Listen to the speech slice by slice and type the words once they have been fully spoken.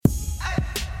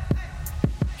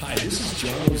This is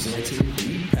John Ozanti,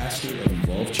 lead pastor of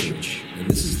Evolve Church, and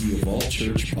this is the Evolve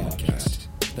Church podcast.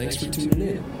 Thanks for tuning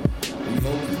in. We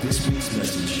hope that this week's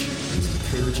message is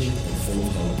encouraging and full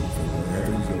of hope from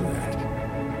wherever you're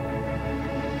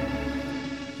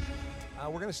at.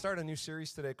 We're going to start a new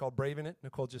series today called Braving It.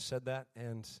 Nicole just said that,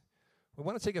 and we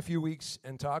want to take a few weeks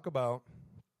and talk about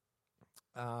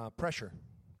pressure,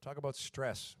 talk about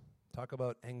stress, talk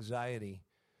about anxiety,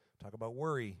 talk about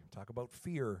worry, talk about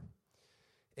fear.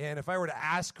 And if I were to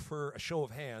ask for a show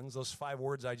of hands, those 5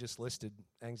 words I just listed,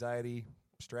 anxiety,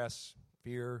 stress,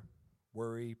 fear,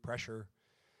 worry, pressure,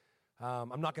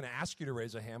 I'm not going to ask you to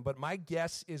raise a hand, but my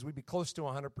guess is we'd be close to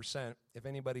 100% if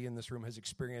anybody in this room has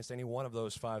experienced any one of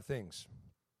those 5 things.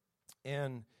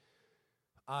 And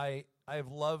I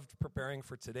have loved preparing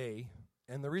for today,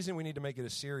 and the reason we need to make it a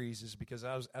series is because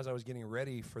as I was getting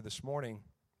ready for this morning,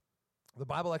 the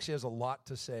Bible actually has a lot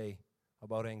to say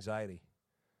about anxiety.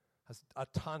 Has a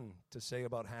ton to say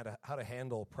about how to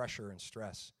handle pressure and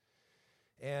stress.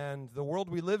 And the world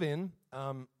we live in,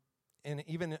 and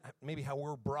even maybe how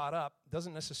we're brought up,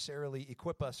 doesn't necessarily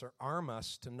equip us or arm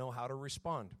us to know how to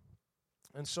respond.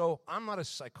 And so I'm not a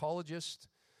psychologist.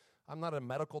 I'm not a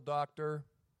medical doctor.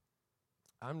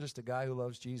 I'm just a guy who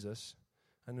loves Jesus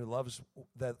and who loves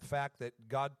the fact that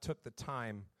God took the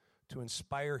time to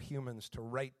inspire humans to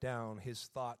write down his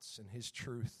thoughts and his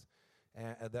truth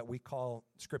that we call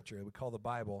Scripture, we call the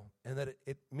Bible, and that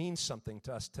it means something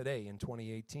to us today in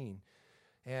 2018.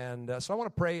 And so I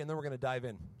want to pray, and then we're going to dive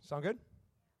in. Sound good?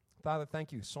 Father,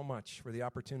 thank you so much for the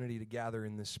opportunity to gather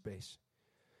in this space.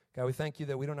 God, we thank you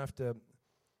that we don't have to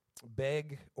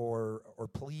beg or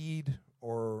plead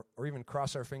or even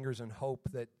cross our fingers and hope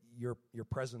that your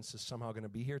presence is somehow going to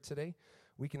be here today.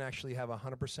 We can actually have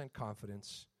 100%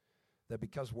 confidence that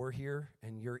because we're here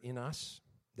and you're in us,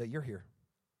 that you're here.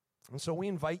 And so we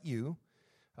invite you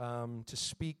to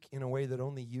speak in a way that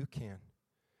only you can.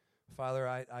 Father,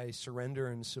 I surrender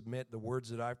and submit the words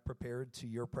that I've prepared to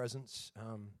your presence,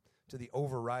 to the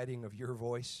overriding of your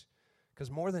voice. Because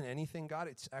more than anything, God,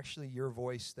 it's actually your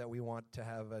voice that we want to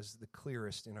have as the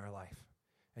clearest in our life.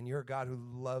 And you're a God who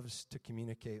loves to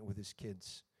communicate with his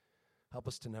kids. Help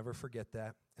us to never forget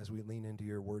that as we lean into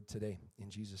your word today. In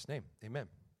Jesus' name, amen.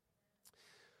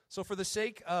 So for the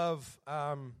sake of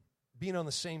being on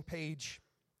the same page,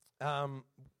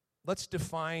 let's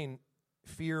define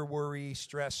fear, worry,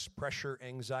 stress, pressure,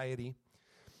 anxiety.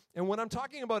 And when I'm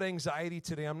talking about anxiety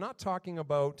today, I'm not talking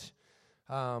about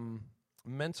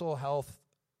mental health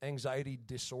anxiety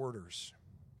disorders.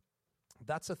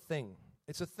 That's a thing.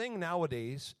 It's a thing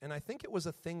nowadays, and I think it was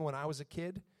a thing when I was a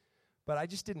kid, but I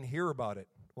just didn't hear about it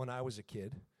when I was a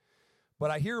kid.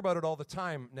 But I hear about it all the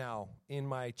time now in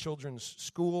my children's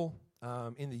school,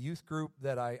 in the youth group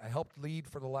that I helped lead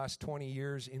for the last 20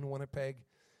 years in Winnipeg.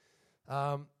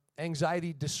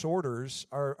 Anxiety disorders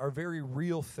are a very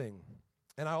real thing.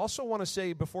 And I also want to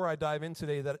say before I dive in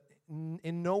today that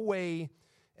in no way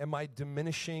am I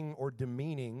diminishing or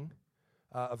demeaning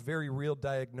a very real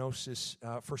diagnosis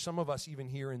for some of us even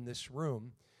here in this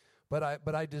room.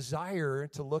 But I desire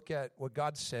to look at what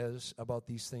God says about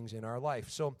these things in our life.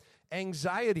 So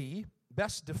anxiety,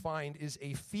 best defined, is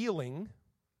a feeling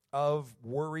of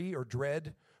worry or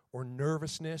dread or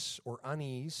nervousness or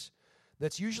unease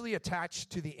that's usually attached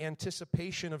to the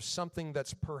anticipation of something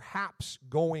that's perhaps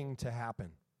going to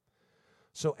happen.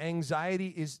 So anxiety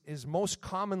is most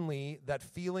commonly that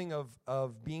feeling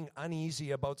of being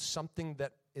uneasy about something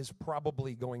that is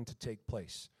probably going to take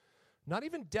place. Not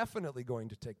even definitely going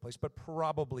to take place, but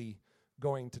probably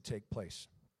going to take place.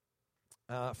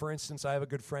 For instance, I have a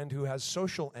good friend who has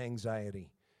social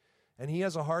anxiety, and he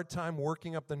has a hard time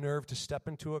working up the nerve to step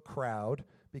into a crowd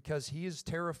because he is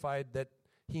terrified that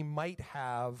he might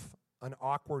have an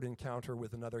awkward encounter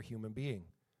with another human being.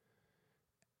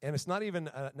 And it's not even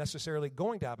necessarily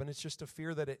going to happen, it's just a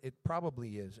fear that it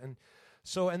probably is. And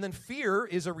then fear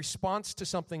is a response to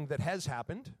something that has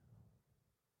happened.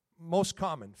 Most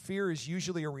common. Fear is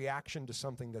usually a reaction to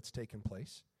something that's taken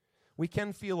place. We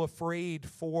can feel afraid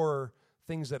for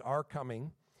things that are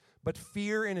coming, but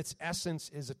fear in its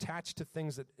essence is attached to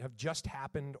things that have just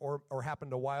happened or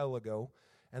happened a while ago,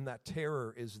 and that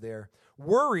terror is there.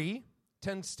 Worry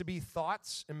tends to be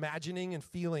thoughts, imagining, and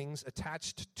feelings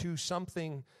attached to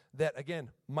something that,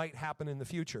 again, might happen in the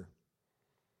future.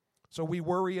 So we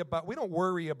don't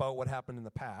worry about what happened in the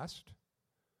past,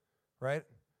 right?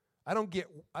 I don't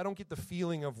get the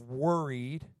feeling of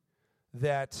worried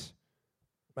that,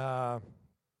 our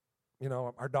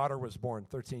daughter was born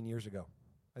 13 years ago.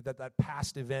 That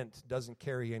past event doesn't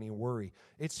carry any worry.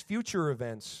 It's future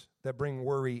events that bring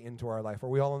worry into our life. Are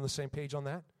we all on the same page on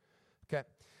that? Okay.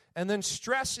 And then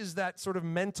stress is that sort of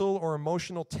mental or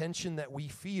emotional tension that we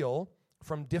feel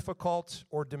from difficult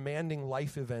or demanding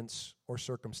life events or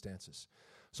circumstances.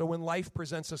 So when life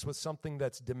presents us with something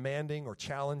that's demanding or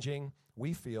challenging,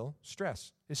 we feel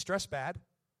stress. Is stress bad?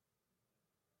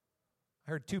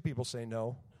 I heard 2 people say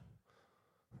no.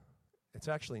 It's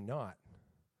actually not.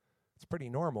 It's pretty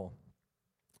normal.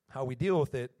 How we deal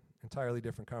with it, entirely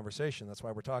different conversation. That's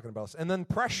why we're talking about this. And then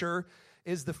pressure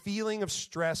is the feeling of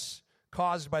stress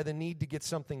caused by the need to get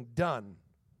something done,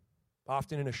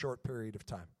 often in a short period of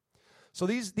time. So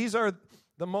these are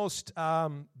the most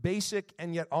basic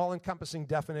and yet all-encompassing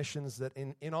definitions that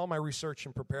in all my research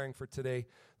and preparing for today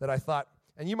that I thought,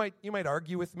 and you might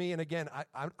argue with me, and again,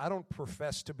 I don't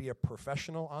profess to be a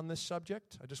professional on this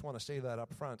subject. I just want to say that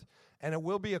up front. And it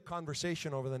will be a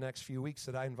conversation over the next few weeks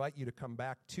that I invite you to come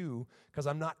back to, because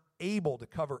I'm not able to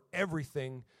cover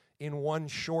everything in one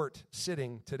short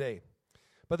sitting today.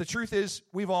 But the truth is,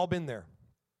 we've all been there.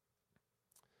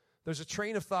 There's a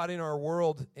train of thought in our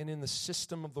world and in the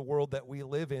system of the world that we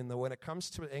live in that when it comes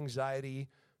to anxiety,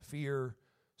 fear,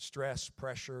 stress,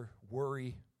 pressure,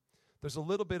 worry, there's a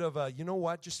little bit of a, you know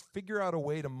what, just figure out a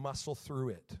way to muscle through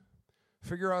it.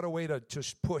 Figure out a way to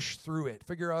just push through it.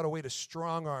 Figure out a way to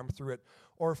strong arm through it.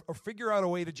 Or figure out a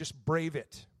way to just brave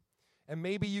it. And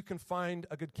maybe you can find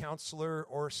a good counselor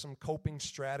or some coping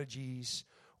strategies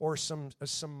or some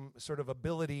sort of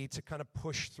ability to kind of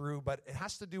push through. But it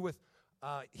has to do with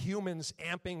humans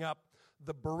amping up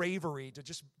the bravery to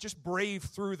just brave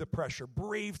through the pressure,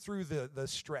 brave through the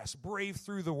stress, brave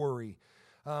through the worry.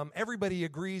 Everybody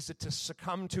agrees that to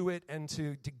succumb to it and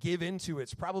to give into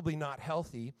it's probably not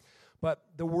healthy, but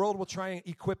the world will try and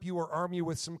equip you or arm you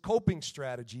with some coping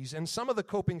strategies. And some of the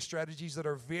coping strategies that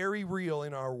are very real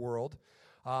in our world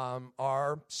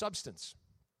are substance.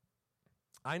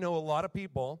 I know a lot of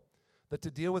people that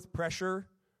to deal with pressure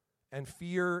and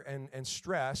fear and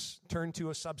stress turn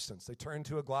to a substance. They turn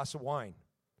to a glass of wine.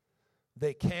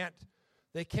 They can't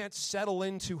settle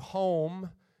into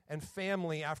home and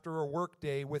family after a work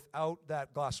day without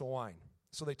that glass of wine.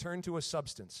 So they turn to a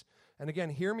substance. And again,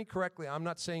 hear me correctly. I'm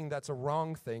not saying that's a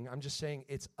wrong thing. I'm just saying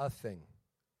it's a thing.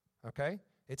 Okay?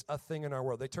 It's a thing in our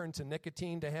world. They turn to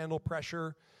nicotine to handle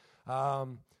pressure.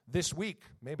 This week,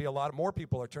 maybe a lot more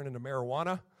people are turning to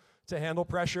marijuana to handle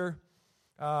pressure.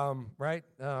 Right?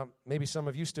 Maybe some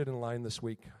of you stood in line this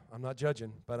week. I'm not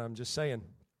judging, but I'm just saying.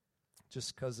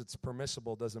 Just because it's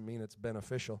permissible doesn't mean it's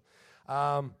beneficial.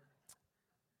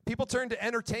 People turn to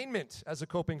entertainment as a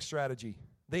coping strategy.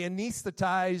 They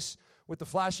anesthetize with the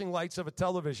flashing lights of a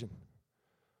television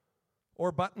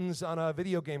or buttons on a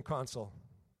video game console.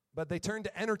 But they turn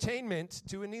to entertainment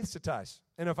to anesthetize.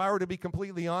 And if I were to be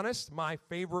completely honest, my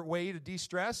favorite way to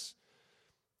de-stress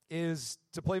is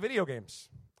to play video games.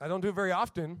 I don't do it very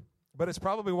often, but it's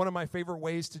probably one of my favorite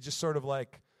ways to just sort of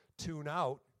like tune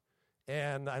out.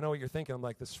 And I know what you're thinking. I'm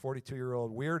like this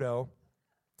 42-year-old weirdo.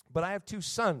 But I have 2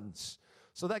 sons.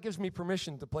 So that gives me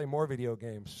permission to play more video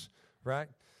games, right?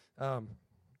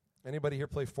 Anybody here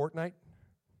play Fortnite?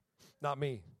 Not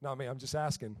me. I'm just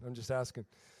asking.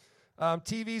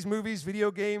 TVs, movies,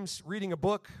 video games, reading a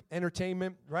book,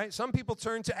 entertainment, right? Some people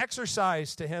turn to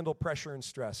exercise to handle pressure and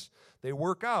stress. They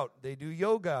work out. They do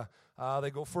yoga.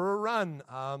 They go for a run.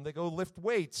 They go lift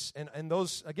weights. And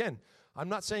those, again, I'm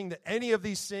not saying that any of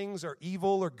these things are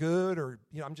evil or good or,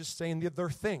 I'm just saying they're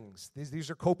things. These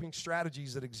are coping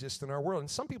strategies that exist in our world. And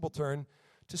some people turn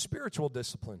to spiritual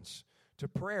disciplines, to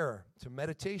prayer, to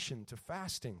meditation, to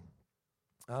fasting.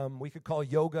 We could call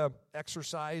yoga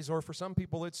exercise, or for some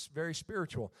people it's very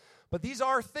spiritual. But these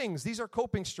are things. These are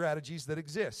coping strategies that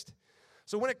exist.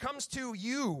 So when it comes to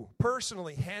you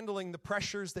personally handling the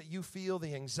pressures that you feel,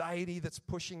 the anxiety that's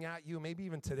pushing at you, maybe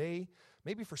even today,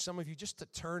 maybe for some of you just to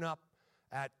turn up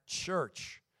at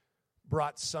church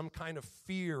brought some kind of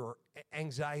fear or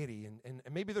anxiety. And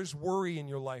maybe there's worry in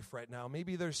your life right now.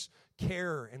 Maybe there's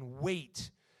care and weight.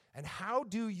 And how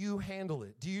do you handle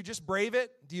it? Do you just brave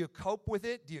it? Do you cope with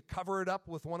it? Do you cover it up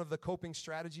with one of the coping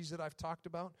strategies that I've talked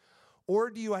about? Or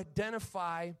do you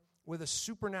identify with a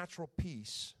supernatural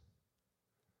peace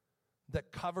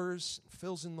that covers,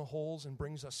 fills in the holes, and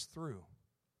brings us through?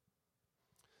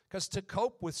 Because to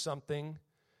cope with something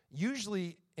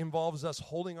usually involves us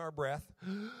holding our breath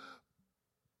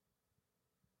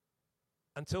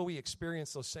until we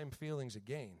experience those same feelings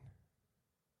again.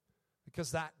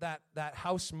 Because that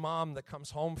house mom that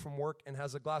comes home from work and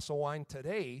has a glass of wine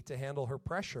today to handle her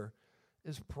pressure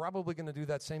is probably going to do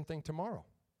that same thing tomorrow.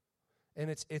 And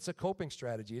it's a coping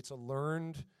strategy. It's a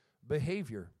learned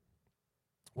behavior.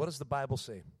 What does the Bible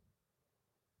say?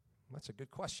 That's a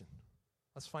good question.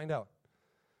 Let's find out.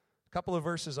 A couple of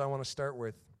verses I want to start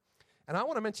with. And I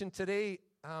want to mention today,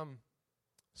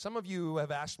 some of you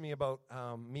have asked me about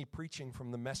me preaching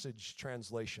from the Message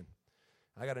translation.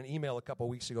 I got an email a couple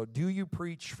weeks ago, do you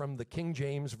preach from the King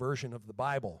James Version of the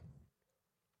Bible?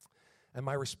 And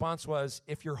my response was,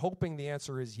 if you're hoping the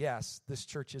answer is yes, this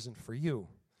church isn't for you.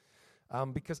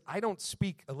 Because I don't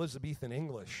speak Elizabethan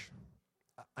English.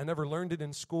 I never learned it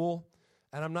in school,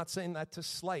 and I'm not saying that to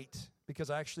slight, because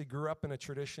I actually grew up in a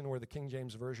tradition where the King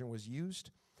James Version was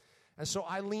used. And so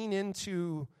I lean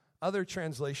into other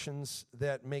translations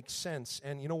that make sense.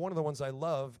 And, one of the ones I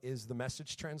love is the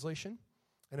Message translation.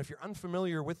 And if you're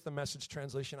unfamiliar with the Message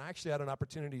translation, I actually had an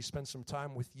opportunity to spend some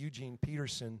time with Eugene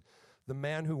Peterson, the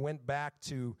man who went back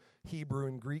to Hebrew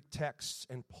and Greek texts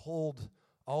and pulled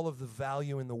all of the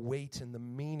value and the weight and the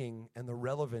meaning and the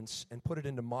relevance and put it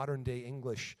into modern-day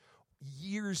English.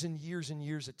 Years and years and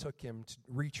years it took him to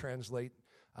retranslate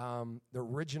the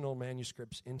original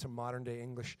manuscripts into modern-day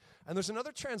English. And there's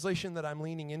another translation that I'm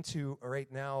leaning into right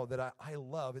now that I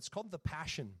love. It's called the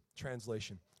Passion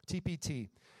Translation, TPT.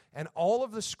 And all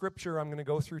of the scripture I'm going to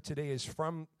go through today is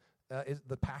from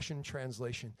the Passion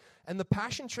Translation. And the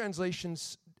Passion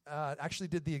Translations actually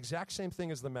did the exact same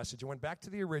thing as the Message. It went back to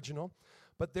the original,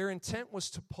 but their intent was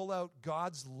to pull out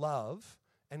God's love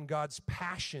and God's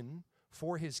passion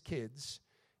for his kids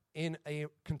in a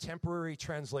contemporary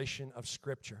translation of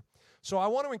Scripture. So I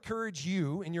want to encourage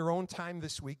you in your own time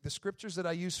this week, the scriptures that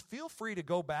I use, feel free to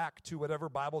go back to whatever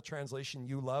Bible translation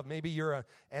you love. Maybe you're an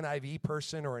NIV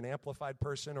person or an Amplified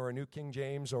person or a New King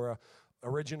James or a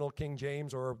original King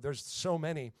James, or there's so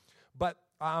many. But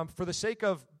for the sake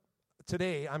of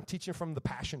today, I'm teaching from the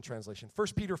Passion Translation. 1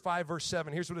 Peter 5, verse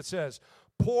 7, here's what it says.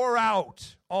 Pour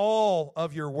out all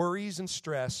of your worries and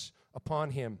stress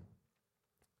upon him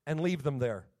and leave them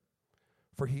there,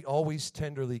 for he always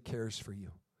tenderly cares for you.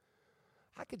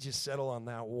 I could just settle on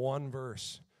that one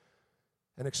verse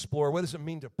and explore what does it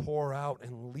mean to pour out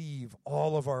and leave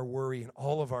all of our worry and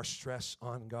all of our stress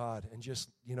on God and just,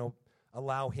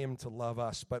 allow him to love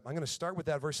us. But I'm going to start with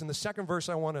that verse. And the second verse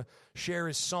I want to share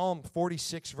is Psalm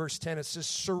 46, verse 10. It says,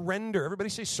 surrender. Everybody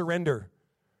say surrender.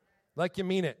 Like you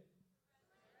mean it.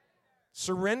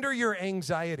 Surrender your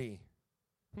anxiety.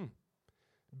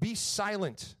 Be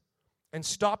silent and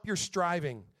stop your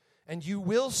striving, and you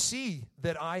will see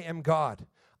that I am God.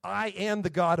 I am the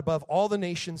God above all the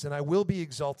nations, and I will be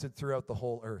exalted throughout the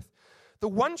whole earth. The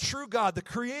one true God, the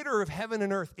creator of heaven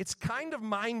and earth, it's kind of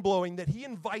mind-blowing that he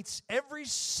invites every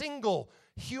single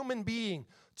human being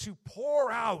to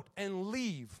pour out and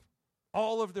leave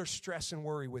all of their stress and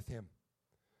worry with him,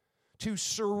 to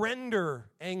surrender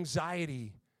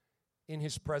anxiety in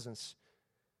his presence.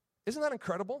 Isn't that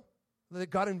incredible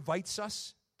that God invites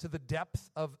us to the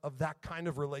depth of that kind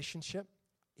of relationship?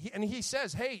 He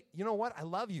says, hey, you know what? I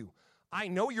love you. I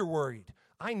know you're worried.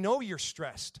 I know you're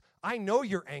stressed. I know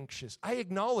you're anxious. I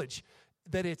acknowledge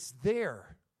that it's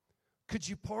there. Could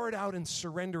you pour it out and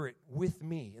surrender it with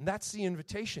me? And that's the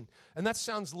invitation. And that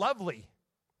sounds lovely.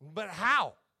 But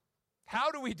how?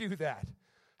 How do we do that?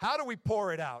 How do we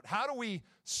pour it out? How do we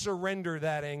surrender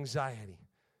that anxiety?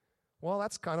 Well,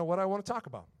 that's kind of what I want to talk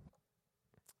about.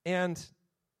 And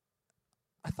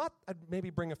I thought I'd maybe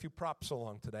bring a few props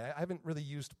along today. I haven't really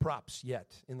used props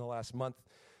yet in the last month.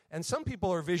 And some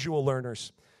people are visual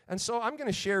learners. And so I'm going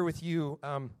to share with you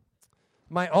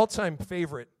my all-time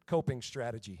favorite coping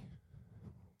strategy.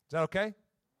 Is that okay?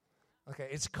 Okay,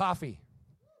 it's coffee.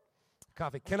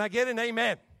 Coffee. Can I get an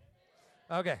amen?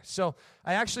 Okay, so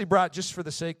I actually brought, just for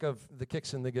the sake of the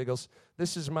kicks and the giggles,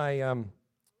 this is my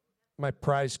my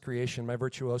prize creation, my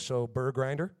Virtuoso burr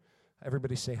grinder.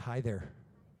 Everybody say hi there.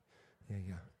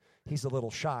 Yeah. He's a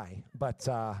little shy, but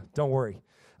don't worry.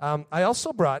 I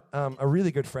also brought a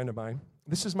really good friend of mine.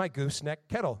 This is my gooseneck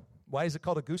kettle. Why is it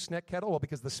called a gooseneck kettle? Well,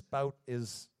 because the spout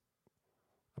is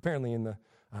apparently in the,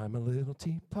 I'm a little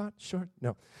teapot short.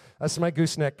 No, that's my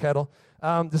gooseneck kettle.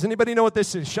 Does anybody know what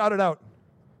this is? Shout it out.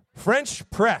 French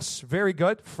press. Very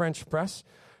good, French press.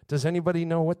 Does anybody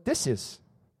know what this is?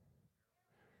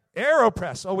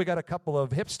 AeroPress. Oh, we got a couple of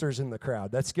hipsters in the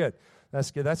crowd. That's good.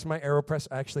 That's good. That's my AeroPress.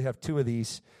 I actually have two of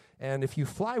these. And if you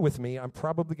fly with me, I'm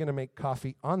probably going to make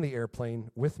coffee on the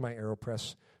airplane with my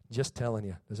AeroPress. Just telling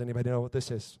you. Does anybody know what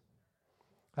this is?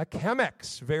 A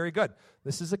Chemex. Very good.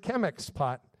 This is a Chemex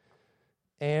pot.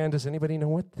 And does anybody know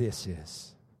what this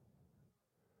is?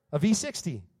 A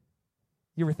V60.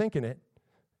 You were thinking it.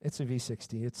 It's a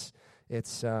V60.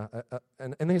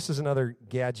 And this is another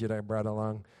gadget I brought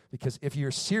along, because if you're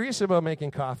serious about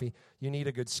making coffee, you need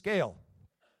a good scale.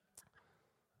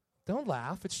 Don't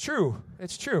laugh. It's true.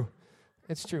 It's true.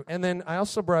 It's true. And then I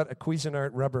also brought a Cuisinart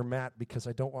rubber mat because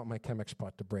I don't want my Chemex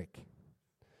pot to break.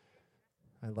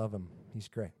 I love him. He's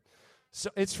great. So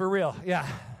it's for real, yeah.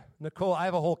 Nicole, I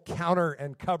have a whole counter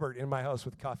and cupboard in my house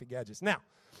with coffee gadgets. Now,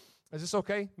 is this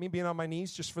okay, me being on my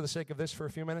knees just for the sake of this for a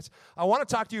few minutes? I want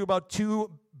to talk to you about two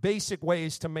basic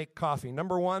ways to make coffee.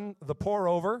 Number one, the pour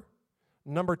over.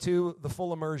 Number two, the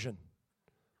full immersion.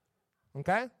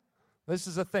 Okay? This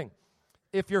is a thing.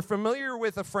 If you're familiar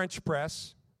with a French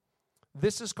press,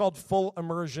 this is called full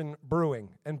immersion brewing.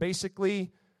 And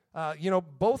basically,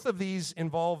 both of these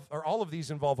involve, or all of these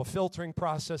involve a filtering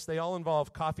process. They all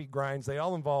involve coffee grinds. They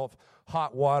all involve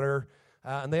hot water.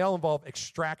 And they all involve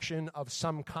extraction of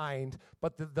some kind.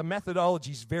 But the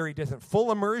methodology is very different.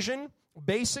 Full immersion,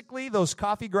 basically, those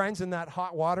coffee grinds in that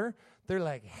hot water, they're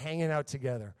like hanging out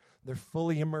together. They're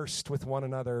fully immersed with one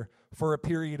another for a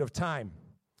period of time.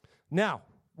 Now,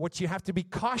 what you have to be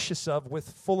cautious of with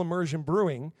full immersion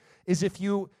brewing is if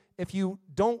you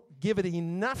don't give it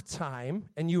enough time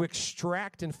and you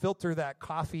extract and filter that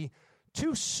coffee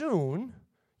too soon,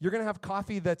 you're going to have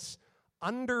coffee that's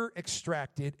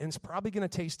under-extracted, and it's probably going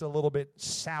to taste a little bit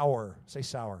sour. Say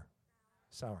sour.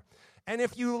 Sour. And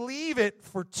if you leave it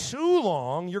for too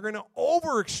long, you're going to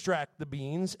over-extract the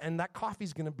beans, and that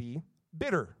coffee's going to be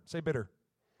bitter. Say bitter.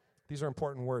 These are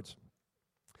important words.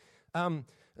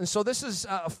 And so this is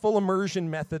a full immersion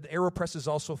method. AeroPress is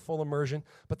also full immersion.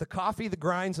 But the coffee, the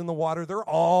grinds, and the water, they're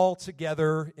all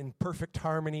together in perfect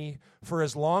harmony for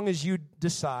as long as you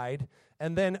decide.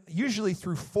 And then usually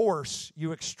through force,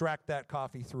 you extract that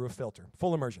coffee through a filter.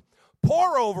 Full immersion.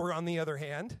 Pour over, on the other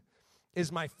hand,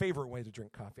 is my favorite way to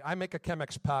drink coffee. I make a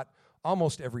Chemex pot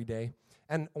almost every day.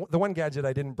 And the one gadget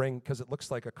I didn't bring because it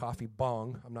looks like a coffee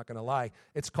bong, I'm not going to lie,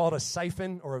 it's called a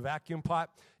siphon or a vacuum pot.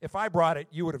 If I brought it,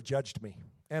 you would have judged me.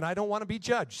 And I don't want to be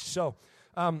judged. So,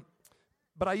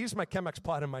 but I use my Chemex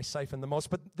pot and my siphon the most.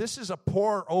 But this is a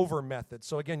pour-over method.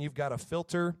 So again, you've got a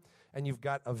filter and you've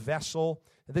got a vessel.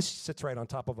 And this sits right on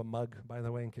top of a mug, by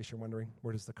the way, in case you're wondering,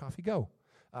 where does the coffee go?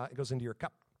 It goes into your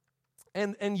cup.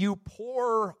 And you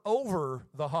pour over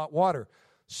the hot water.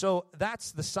 So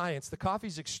that's the science. The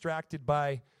coffee's extracted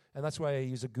by, and that's why I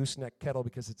use a gooseneck kettle,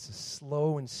 because it's a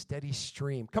slow and steady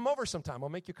stream. Come over sometime. I'll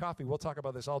make you coffee. We'll talk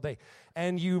about this all day.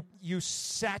 And you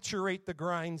saturate the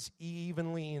grinds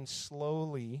evenly and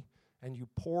slowly, and you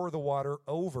pour the water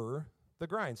over the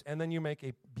grinds. And then you make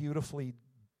a beautifully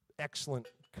excellent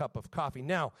cup of coffee.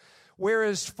 Now,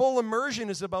 whereas full immersion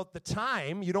is about the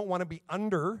time, you don't want to be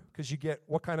under, because you get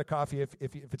what kind of coffee if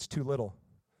it's too little?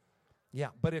 Yeah,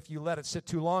 but if you let it sit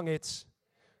too long, it's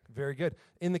very good.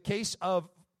 In the case of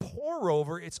pour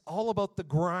over, it's all about the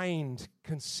grind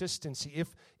consistency.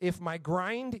 If my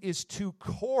grind is too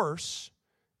coarse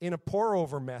in a pour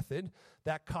over method,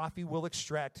 that coffee will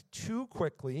extract too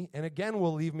quickly, and again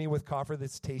will leave me with coffee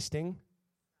that's tasting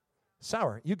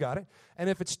sour. You got it. And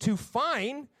if it's too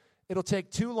fine, it'll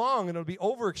take too long and it'll be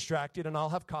over extracted, and I'll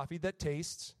have coffee that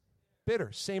tastes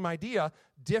bitter. Same idea,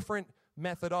 different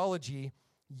methodology.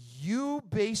 You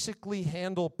basically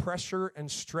handle pressure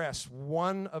and stress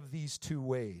one of these two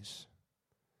ways.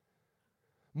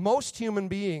 Most human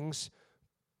beings,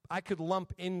 I could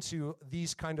lump into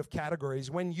these kind of categories.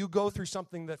 When you go through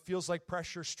something that feels like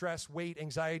pressure, stress, weight,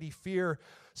 anxiety, fear,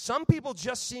 some people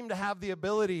just seem to have the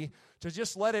ability to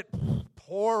just let it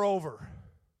pour over.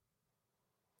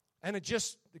 And it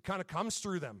kind of comes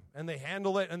through them, and they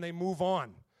handle it, and they move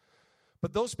on.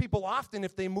 But those people often,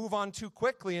 if they move on too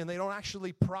quickly and they don't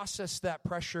actually process that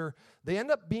pressure, they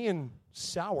end up being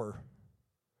sour.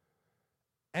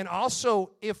 And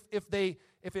also, if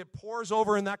it pours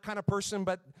over in that kind of person,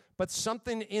 but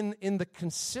something in the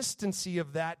consistency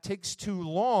of that takes too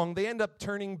long, they end up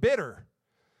turning bitter.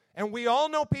 And we all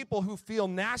know people who feel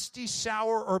nasty,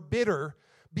 sour, or bitter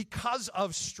because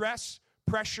of stress,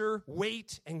 pressure,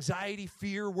 weight, anxiety,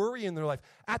 fear, worry in their life.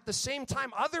 At the same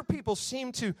time, other people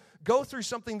seem to go through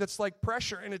something that's like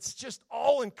pressure, and it's just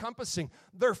all-encompassing.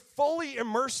 They're fully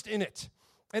immersed in it,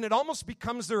 and it almost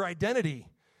becomes their identity.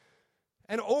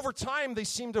 And over time, they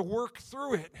seem to work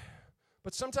through it.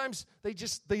 But sometimes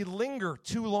they linger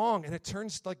too long, and it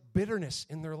turns like bitterness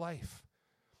in their life.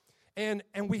 And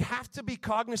we have to be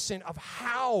cognizant of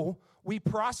how we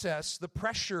process the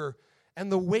pressure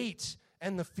and the weight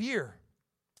and the fear.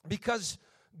 Because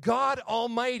God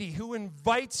Almighty, who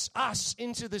invites us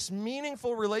into this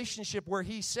meaningful relationship where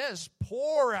He says,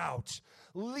 pour out,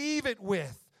 leave it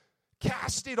with,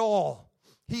 cast it all.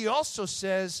 He also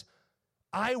says,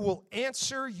 I will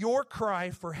answer your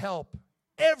cry for help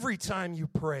every time you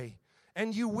pray,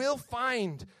 and you will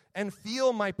find and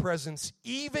feel my presence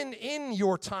even in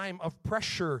your time of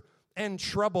pressure and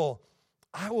trouble.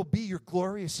 I will be your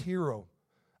glorious hero.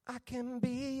 I can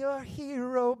be your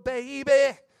hero,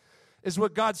 baby. is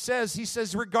what God says. He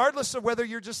says, regardless of whether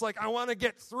you're just like, I want to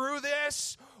get through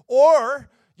this, or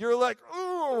you're like,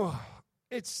 ooh,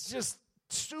 it's just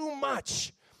too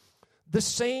much. The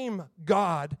same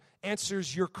God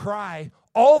answers your cry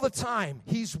all the time.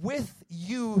 He's with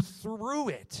you through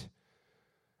it.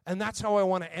 And that's how I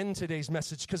want to end today's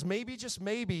message, because maybe, just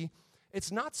maybe,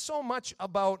 it's not so much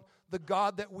about the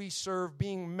God that we serve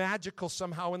being magical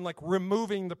somehow and like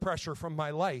removing the pressure from my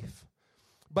life,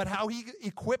 but how he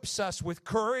equips us with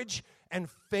courage and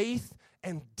faith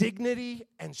and dignity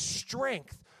and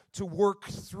strength to work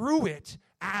through it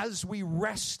as we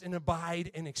rest and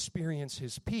abide and experience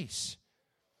his peace.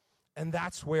 And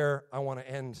that's where I want to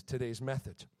end today's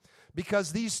method.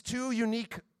 Because these two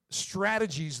unique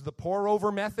strategies, the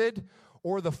pour-over method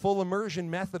or the full immersion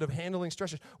method of handling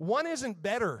stressors, one isn't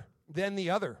better than the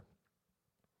other.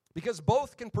 Because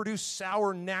both can produce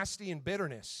sour, nasty, and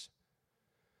bitterness.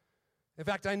 In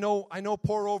fact, I know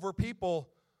pour-over people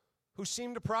who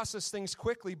seem to process things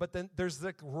quickly, but then there's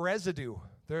the residue.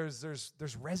 There's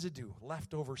residue,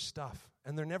 leftover stuff,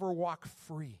 and they never walk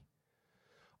free.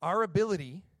 Our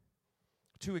ability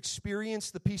to experience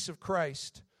the peace of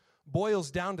Christ boils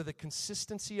down to the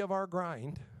consistency of our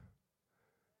grind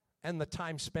and the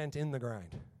time spent in the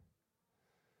grind.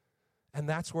 And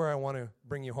that's where I want to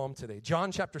bring you home today.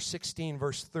 John chapter 16,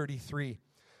 verse 33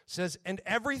 says, and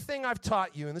everything I've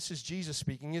taught you, and this is Jesus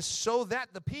speaking, is so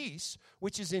that the peace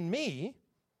which is in me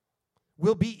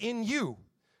will be in you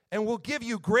and will give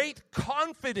you great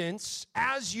confidence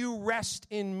as you rest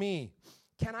in me.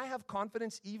 Can I have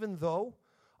confidence even though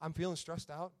I'm feeling stressed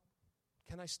out?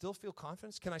 Can I still feel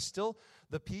confidence? Can I still,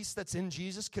 the peace that's in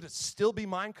Jesus, could it still be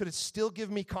mine? Could it still give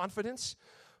me confidence?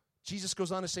 Jesus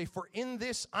goes on to say, for in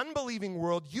this unbelieving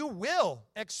world, you will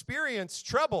experience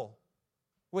trouble.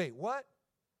 Wait, what?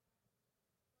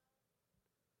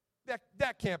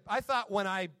 That can't. I thought when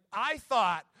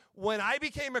I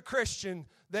became a Christian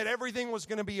that everything was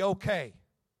going to be okay.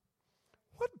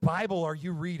 What Bible are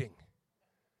you reading?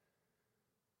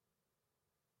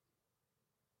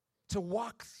 To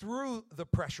walk through the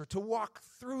pressure, to walk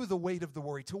through the weight of the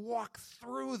worry, to walk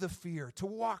through the fear, to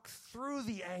walk through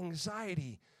the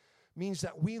anxiety means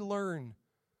that we learn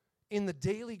in the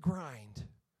daily grind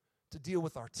to deal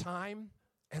with our time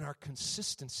and our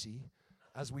consistency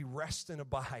as we rest and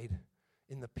abide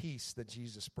in the peace that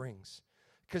Jesus brings.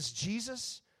 Because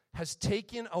Jesus has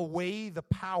taken away the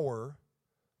power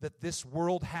that this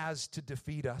world has to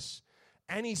defeat us,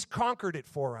 and he's conquered it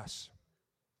for us.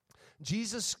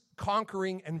 Jesus'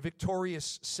 conquering and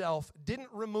victorious self didn't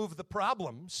remove the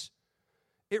problems.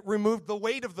 It removed the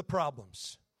weight of the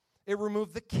problems. It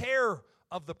removed the care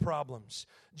of the problems.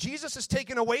 Jesus has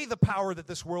taken away the power that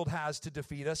this world has to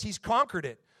defeat us. He's conquered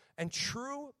it. And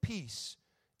true peace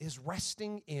is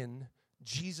resting in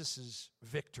Jesus'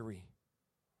 victory.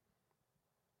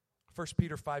 1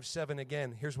 Peter 5:7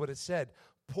 again, here's what it said.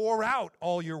 Pour out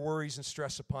all your worries and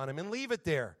stress upon him and leave it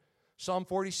there. Psalm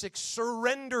 46,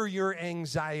 surrender your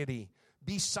anxiety.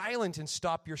 Be silent and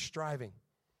stop your striving.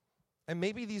 And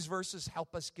maybe these verses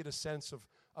help us get a sense of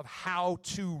how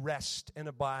to rest and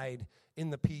abide in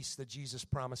the peace that Jesus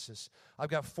promises. I've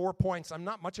got 4 points. I'm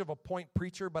not much of a point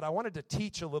preacher, but I wanted to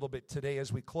teach a little bit today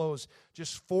as we close.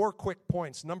 Just 4 quick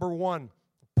points. Number 1,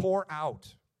 pour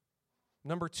out.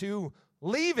 Number 2,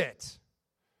 leave it.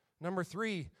 Number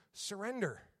 3,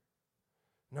 surrender.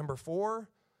 Number 4,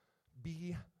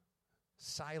 be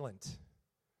silent.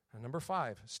 And number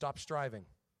 5, stop striving.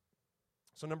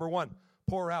 So number 1,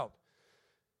 pour out.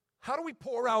 How do we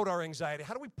pour out our anxiety?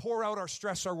 How do we pour out our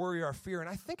stress, our worry, our fear? And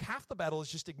I think half the battle is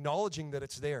just acknowledging that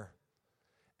it's there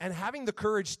and having the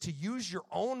courage to use your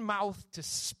own mouth to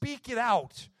speak it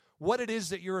out, what it is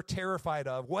that you're terrified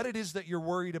of, what it is that you're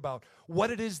worried about, what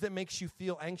it is that makes you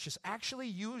feel anxious. Actually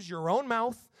use your own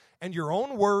mouth and your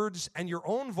own words and your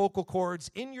own vocal cords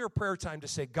in your prayer time to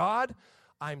say, God,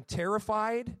 I'm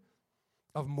terrified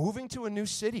of moving to a new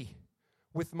city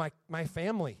with my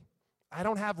family. I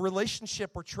don't have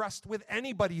relationship or trust with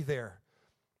anybody there.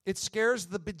 It scares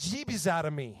the bejeebies out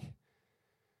of me.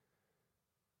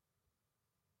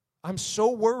 I'm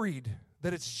so worried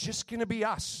that it's just going to be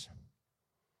us.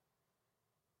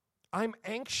 I'm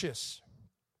anxious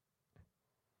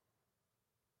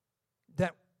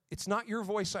that it's not your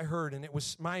voice I heard and it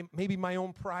was maybe my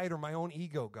own pride or my own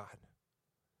ego, God.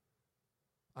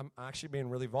 I'm actually being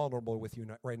really vulnerable with you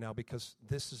right now because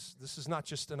this is not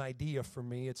just an idea for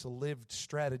me. It's a lived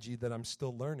strategy that I'm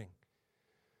still learning.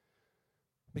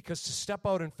 Because to step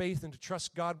out in faith and to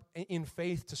trust God in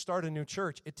faith to start a new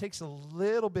church, it takes a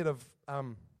little bit of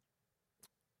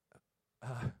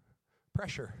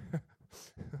pressure.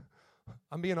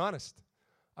 I'm being honest.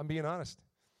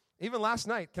 Even last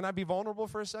night, can I be vulnerable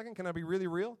for a second? Can I be really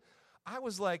real? I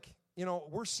was like,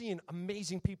 we're seeing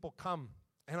amazing people come.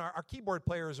 And our keyboard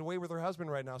player is away with her husband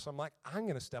right now. So I'm like, I'm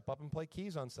going to step up and play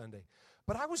keys on Sunday.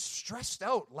 But I was stressed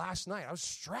out last night. I was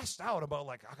stressed out about,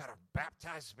 like, I got to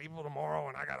baptize people tomorrow,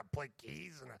 and I got to play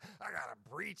keys, and I got to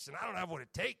preach, and I don't have what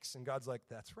it takes. And God's like,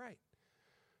 that's right.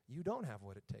 You don't have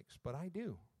what it takes, but I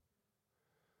do.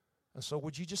 And so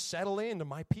would you just settle into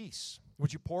my peace?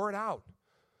 Would you pour it out?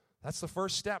 That's the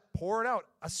first step. Pour it out.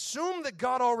 Assume that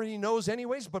God already knows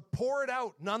anyways, but pour it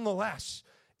out nonetheless.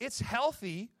 It's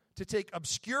healthy to take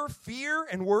obscure fear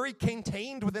and worry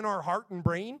contained within our heart and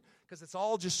brain, because it's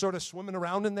all just sort of swimming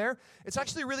around in there. It's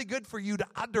actually really good for you to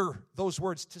utter those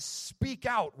words, to speak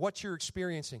out what you're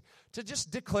experiencing, to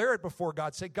just declare it before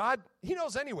God. Say, God, He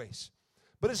knows anyways.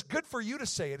 But it's good for you to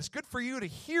say it. It's good for you to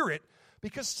hear it,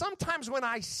 because sometimes when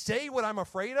I say what I'm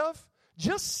afraid of,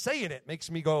 just saying it makes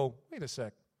me go, wait a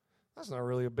sec, that's not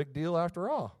really a big deal after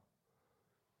all.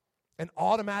 And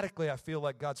automatically I feel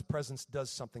like God's presence does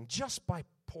something just by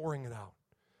pouring it out.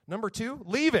 Number 2,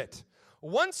 leave it.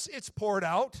 Once it's poured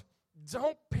out,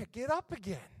 don't pick it up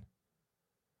again.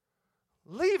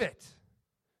 Leave it.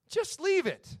 Just leave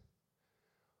it.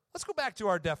 Let's go back to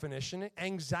our definition.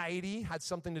 Anxiety had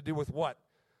something to do with what?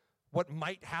 What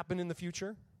might happen in the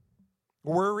future.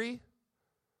 Worry,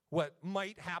 what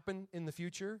might happen in the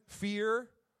future. Fear,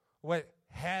 what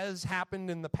has happened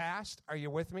in the past. Are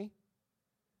you with me?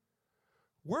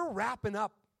 We're wrapping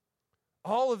up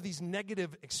all of these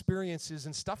negative experiences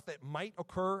and stuff that might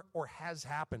occur or has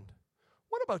happened.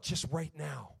 What about just right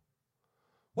now?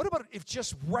 What about if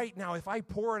just right now, if I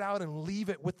pour it out and leave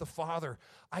it with the Father,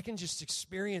 I can just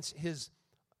experience His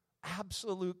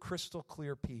absolute crystal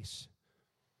clear peace.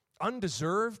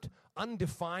 Undeserved,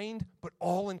 undefined, but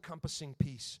all-encompassing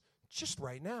peace. Just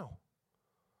right now.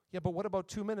 Yeah, but what about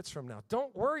 2 minutes from now?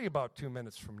 Don't worry about 2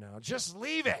 minutes from now. Just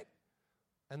leave it.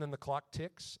 And then the clock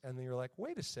ticks, and then you're like,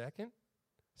 wait a second.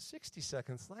 60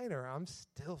 seconds later, I'm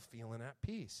still feeling at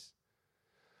peace.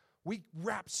 We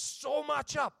wrap so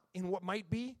much up in what might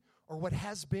be or what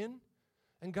has been,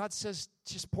 and God says,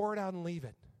 just pour it out and leave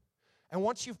it. And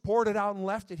once you've poured it out and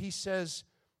left it, He says,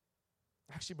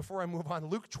 actually, before I move on,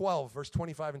 Luke 12, verse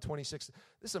 25 and 26,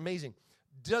 this is amazing.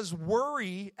 Does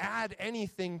worry add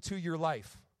anything to your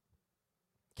life?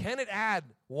 Can it add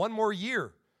one more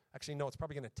year? Actually, no, it's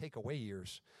probably going to take away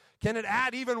years. Can it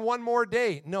add even one more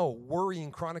day? No,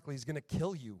 worrying chronically is going to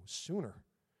kill you sooner.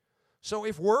 So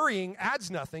if worrying adds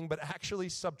nothing but actually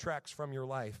subtracts from your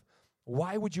life,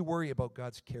 why would you worry about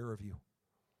God's care of you?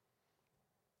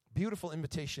 Beautiful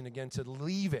invitation again to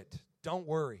leave it. Don't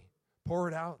worry. Pour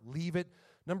it out. Leave it.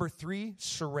 Number 3,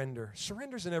 surrender.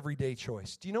 Surrender is an everyday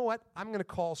choice. Do you know what? I'm going to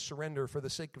call surrender, for the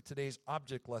sake of today's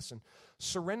object lesson,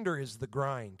 surrender is the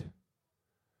grind.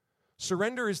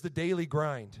 Surrender is the daily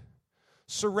grind.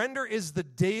 Surrender is the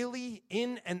daily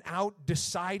in and out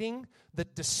deciding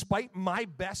that despite my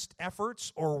best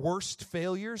efforts or worst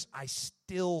failures, I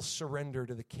still surrender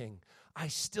to the King. I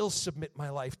still submit my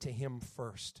life to Him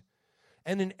first.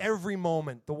 And in every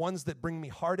moment, the ones that bring me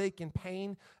heartache and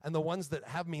pain and the ones that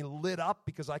have me lit up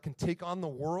because I can take on the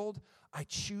world, I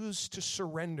choose to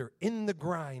surrender in the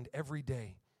grind every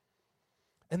day.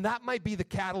 And that might be the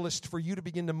catalyst for you to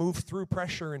begin to move through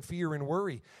pressure and fear and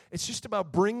worry. It's just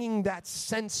about bringing that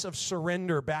sense of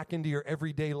surrender back into your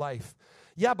everyday life.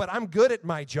 Yeah, but I'm good at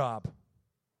my job.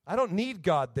 I don't need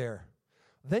God there.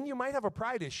 Then you might have a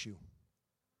pride issue.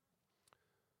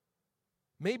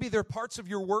 Maybe there are parts of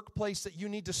your workplace that you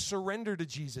need to surrender to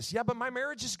Jesus. Yeah, but my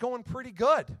marriage is going pretty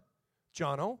good,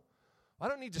 Jono. I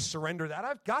don't need to surrender that.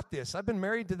 I've got this. I've been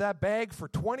married to that bag for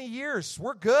 20 years.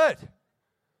 We're good.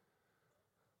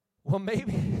 Well,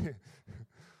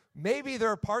 maybe there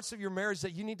are parts of your marriage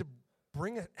that you need to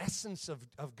bring an essence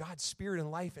of God's Spirit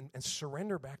and life and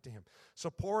surrender back to Him.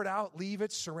 So pour it out, leave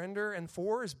it, surrender. And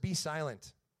 4 is be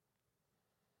silent.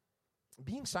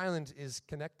 Being silent is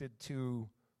connected to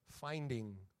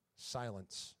finding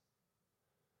silence.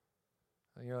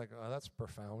 And you're like, oh, that's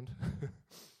profound.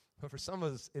 But for some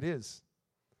of us, it is.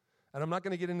 And I'm not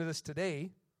going to get into this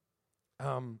today.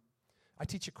 I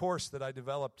teach a course that I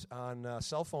developed on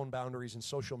cell phone boundaries and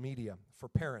social media for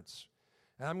parents.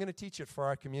 And I'm going to teach it for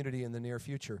our community in the near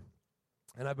future.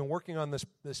 And I've been working on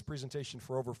this presentation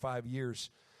for over 5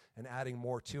 years and adding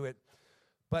more to it.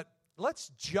 But let's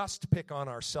just pick on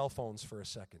our cell phones for a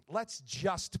second. Let's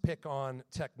just pick on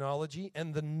technology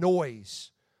and the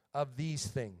noise of these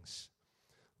things.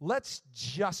 Let's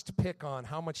just pick on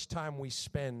how much time we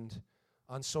spend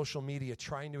on social media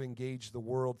trying to engage the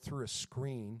world through a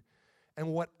screen and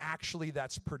what actually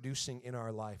that's producing in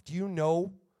our life. Do you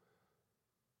know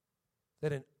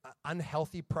that an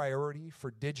unhealthy priority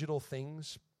for digital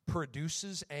things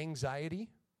produces anxiety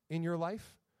in your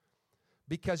life?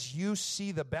 Because you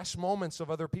see the best moments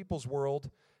of other people's world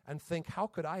and think, how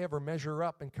could I ever measure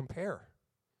up and compare?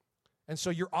 And so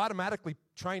you're automatically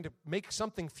trying to make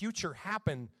something future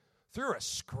happen through a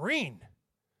screen.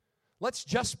 Let's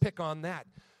just pick on that.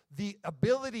 The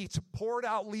ability to pour it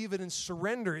out, leave it, and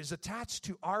surrender is attached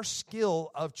to our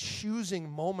skill of choosing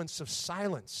moments of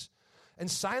silence.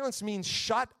 And silence means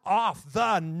shut off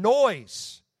the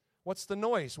noise. What's the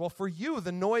noise? Well, for you,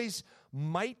 the noise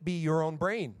might be your own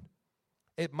brain.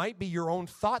 It might be your own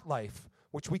thought life,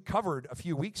 which we covered a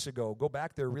few weeks ago. Go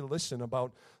back there, re-listen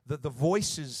about the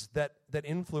voices that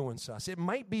influence us. It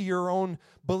might be your own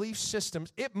belief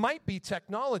systems. It might be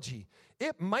technology.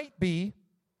 It might be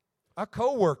a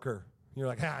coworker. You're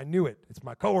like, I knew it. It's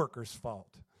my coworker's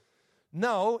fault.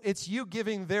 No, it's you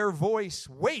giving their voice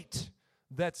weight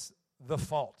that's the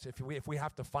fault, if we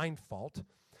have to find fault.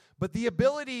 But the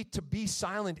ability to be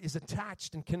silent is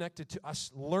attached and connected to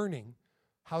us learning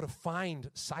how to find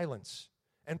silence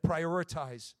and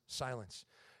prioritize silence.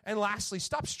 And lastly,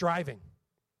 stop striving.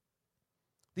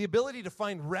 The ability to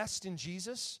find rest in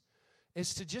Jesus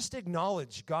is to just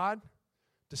acknowledge, God,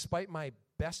 despite my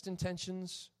best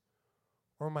intentions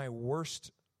or my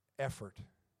worst effort,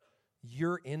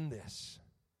 you're in this.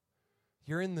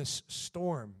 You're in this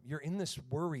storm. You're in this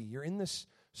worry. You're in this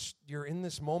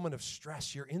moment of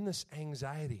stress. You're in this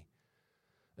anxiety.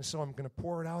 And so I'm going to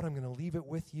pour it out. I'm going to leave it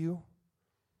with you.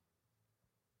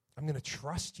 I'm going to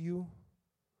trust you.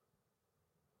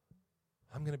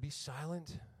 I'm going to be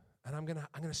silent, and I'm going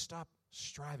to stop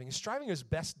striving. And striving is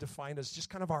best defined as just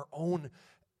kind of our own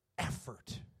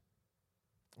effort.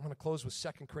 I'm going to close with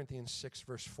 2 Corinthians 6,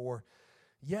 verse 4.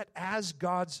 Yet as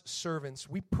God's servants,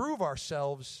 we prove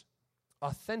ourselves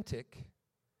authentic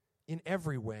in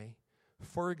every way.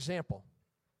 For example,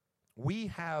 we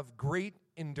have great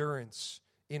endurance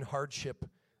in hardship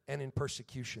and in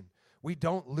persecution. We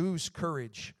don't lose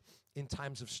courage in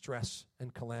times of stress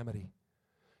and calamity.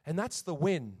 And that's the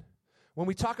win. When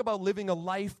we talk about living a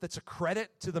life that's a credit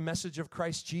to the message of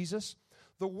Christ Jesus,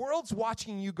 the world's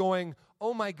watching you going,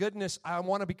 oh my goodness, I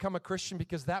want to become a Christian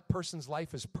because that person's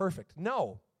life is perfect.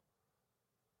 No.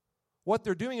 What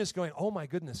they're doing is going, oh my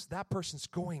goodness, that person's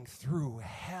going through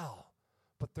hell,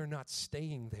 but they're not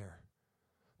staying there.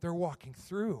 They're walking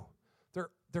through.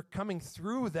 They're coming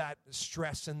through that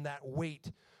stress and that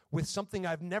weight with something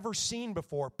I've never seen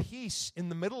before, peace in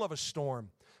the middle of a storm,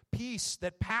 peace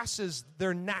that passes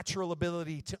their natural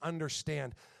ability to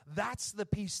understand. That's the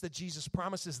peace that Jesus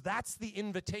promises. That's the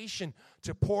invitation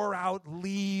to pour out,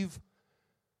 leave,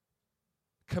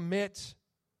 commit,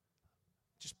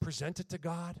 just present it to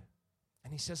God.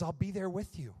 And he says, I'll be there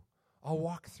with you. I'll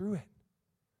walk through it.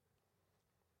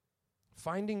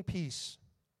 Finding peace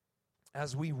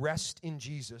as we rest in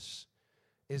Jesus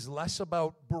is less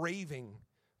about braving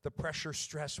the pressure,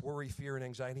 stress, worry, fear, and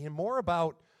anxiety, and more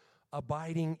about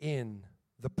abiding in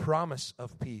the promise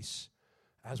of peace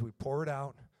as we pour it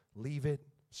out, leave it,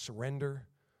 surrender,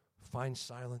 find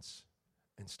silence,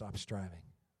 and stop striving.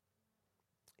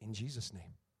 In Jesus'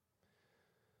 name.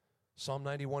 Psalm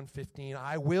 91:15,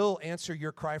 I will answer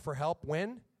your cry for help.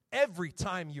 When? Every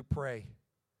time you pray.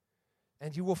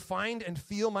 And you will find and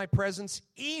feel my presence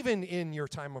even in your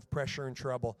time of pressure and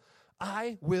trouble.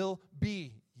 I will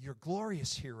be your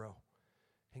glorious hero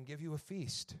and give you a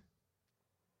feast.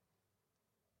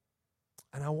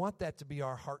 And I want that to be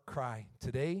our heart cry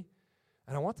today,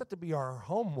 and I want that to be our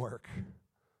homework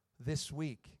this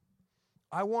week.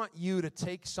 I want you to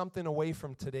take something away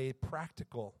from today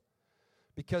practical,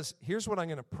 because here's what I'm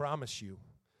going to promise you.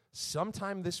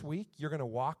 Sometime this week, you're going to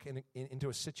walk into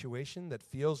a situation that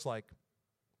feels like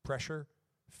pressure,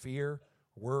 fear,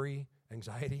 worry,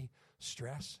 anxiety,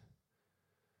 stress.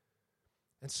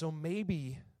 And so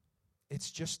maybe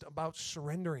it's just about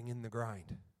surrendering in the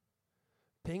grind.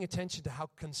 Paying attention to how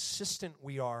consistent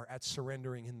we are at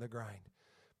surrendering in the grind.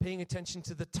 Paying attention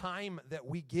to the time that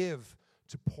we give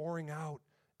to pouring out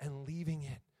and leaving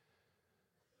it.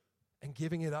 And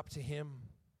giving it up to Him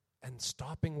and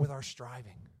stopping with our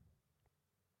striving.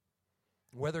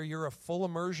 Whether you're a full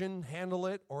immersion, handle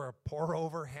it, or a pour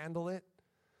over, handle it,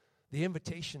 the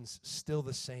invitation's still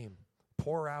the same.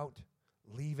 Pour out,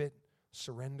 leave it,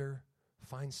 surrender,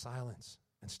 find silence,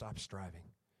 and stop striving.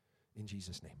 In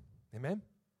Jesus' name. Amen?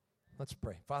 Let's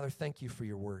pray. Father, thank you for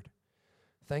your word.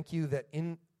 Thank you that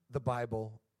in the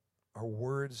Bible are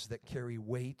words that carry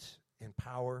weight and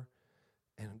power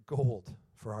and gold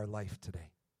for our life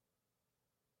today.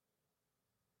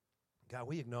 God,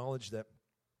 we acknowledge that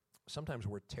sometimes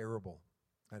we're terrible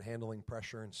at handling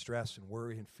pressure and stress and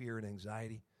worry and fear and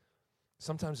anxiety.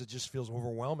 Sometimes it just feels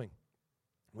overwhelming.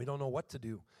 We don't know what to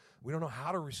do. We don't know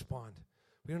how to respond.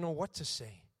 We don't know what to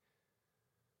say.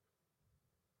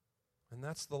 And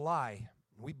that's the lie.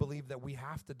 We believe that we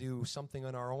have to do something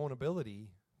on our own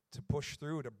ability to push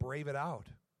through, to brave it out.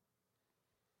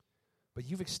 But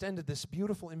you've extended this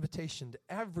beautiful invitation to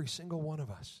every single one of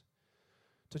us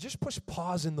to just push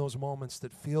pause in those moments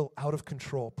that feel out of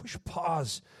control. Push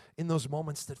pause in those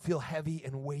moments that feel heavy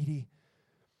and weighty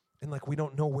and like we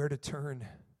don't know where to turn.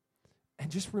 And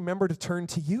just remember to turn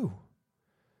to you.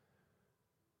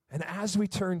 And as we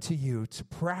turn to you, to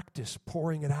practice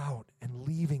pouring it out and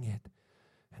leaving it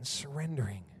and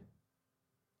surrendering.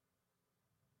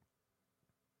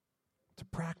 To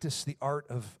practice the art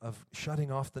of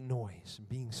shutting off the noise and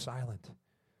being silent.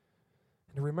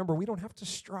 And to remember, we don't have to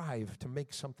strive to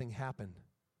make something happen.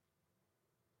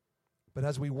 But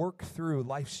as we work through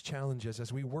life's challenges,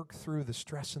 as we work through the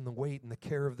stress and the weight and the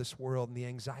care of this world and the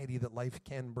anxiety that life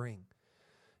can bring,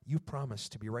 you promise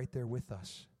to be right there with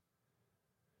us.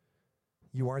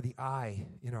 You are the eye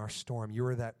in our storm. You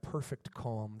are that perfect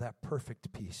calm, that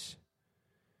perfect peace.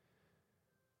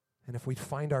 And if we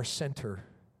find our center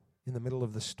in the middle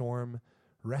of the storm,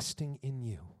 resting in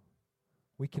you,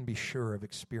 we can be sure of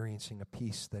experiencing a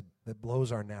peace that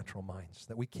blows our natural minds,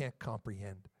 that we can't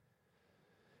comprehend.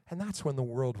 And that's when the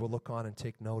world will look on and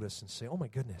take notice and say, oh my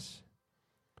goodness,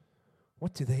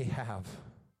 what do they have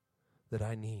that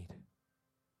I need?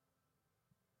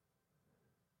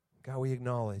 God, we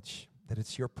acknowledge that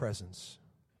it's your presence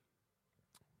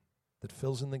that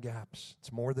fills in the gaps.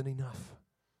 It's more than enough.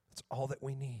 It's all that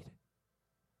we need.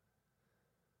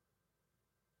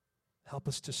 Help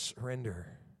us to surrender,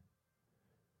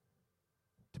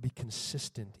 to be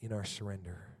consistent in our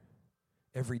surrender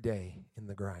every day in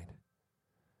the grind.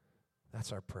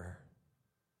 That's our prayer.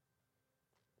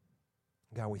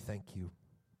 God, we thank you.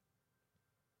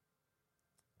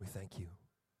 We thank you.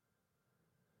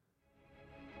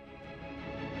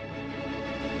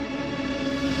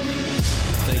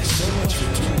 Thanks so much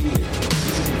for tuning in.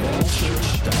 Visit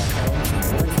evolvechurch.com